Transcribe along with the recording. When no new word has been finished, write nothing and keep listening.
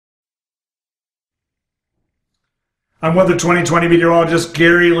I'm Weather 2020 meteorologist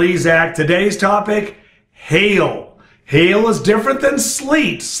Gary Lezak. Today's topic, hail. Hail is different than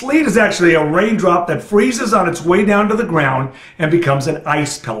sleet. Sleet is actually a raindrop that freezes on its way down to the ground and becomes an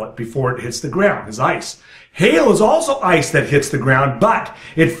ice pellet before it hits the ground as ice. Hail is also ice that hits the ground, but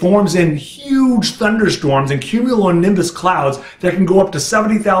it forms in huge thunderstorms and cumulonimbus clouds that can go up to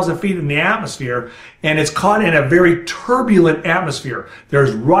 70,000 feet in the atmosphere, and it's caught in a very turbulent atmosphere.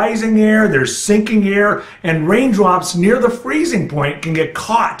 There's rising air, there's sinking air, and raindrops near the freezing point can get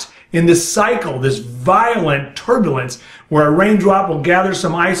caught in this cycle, this violent turbulence, where a raindrop will gather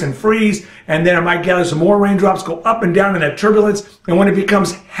some ice and freeze, and then it might gather some more raindrops, go up and down in that turbulence, and when it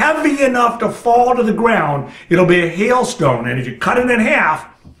becomes heavy enough to fall to the ground, it'll be a hailstone. And if you cut it in half,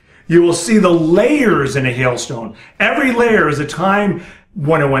 you will see the layers in a hailstone. Every layer is a time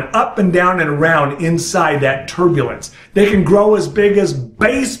when it went up and down and around inside that turbulence. They can grow as big as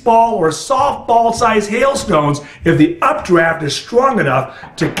baseball or softball sized hailstones if the updraft is strong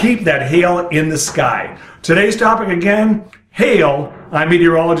enough to keep that hail in the sky. Today's topic again, hail. I'm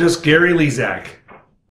meteorologist Gary Lezak.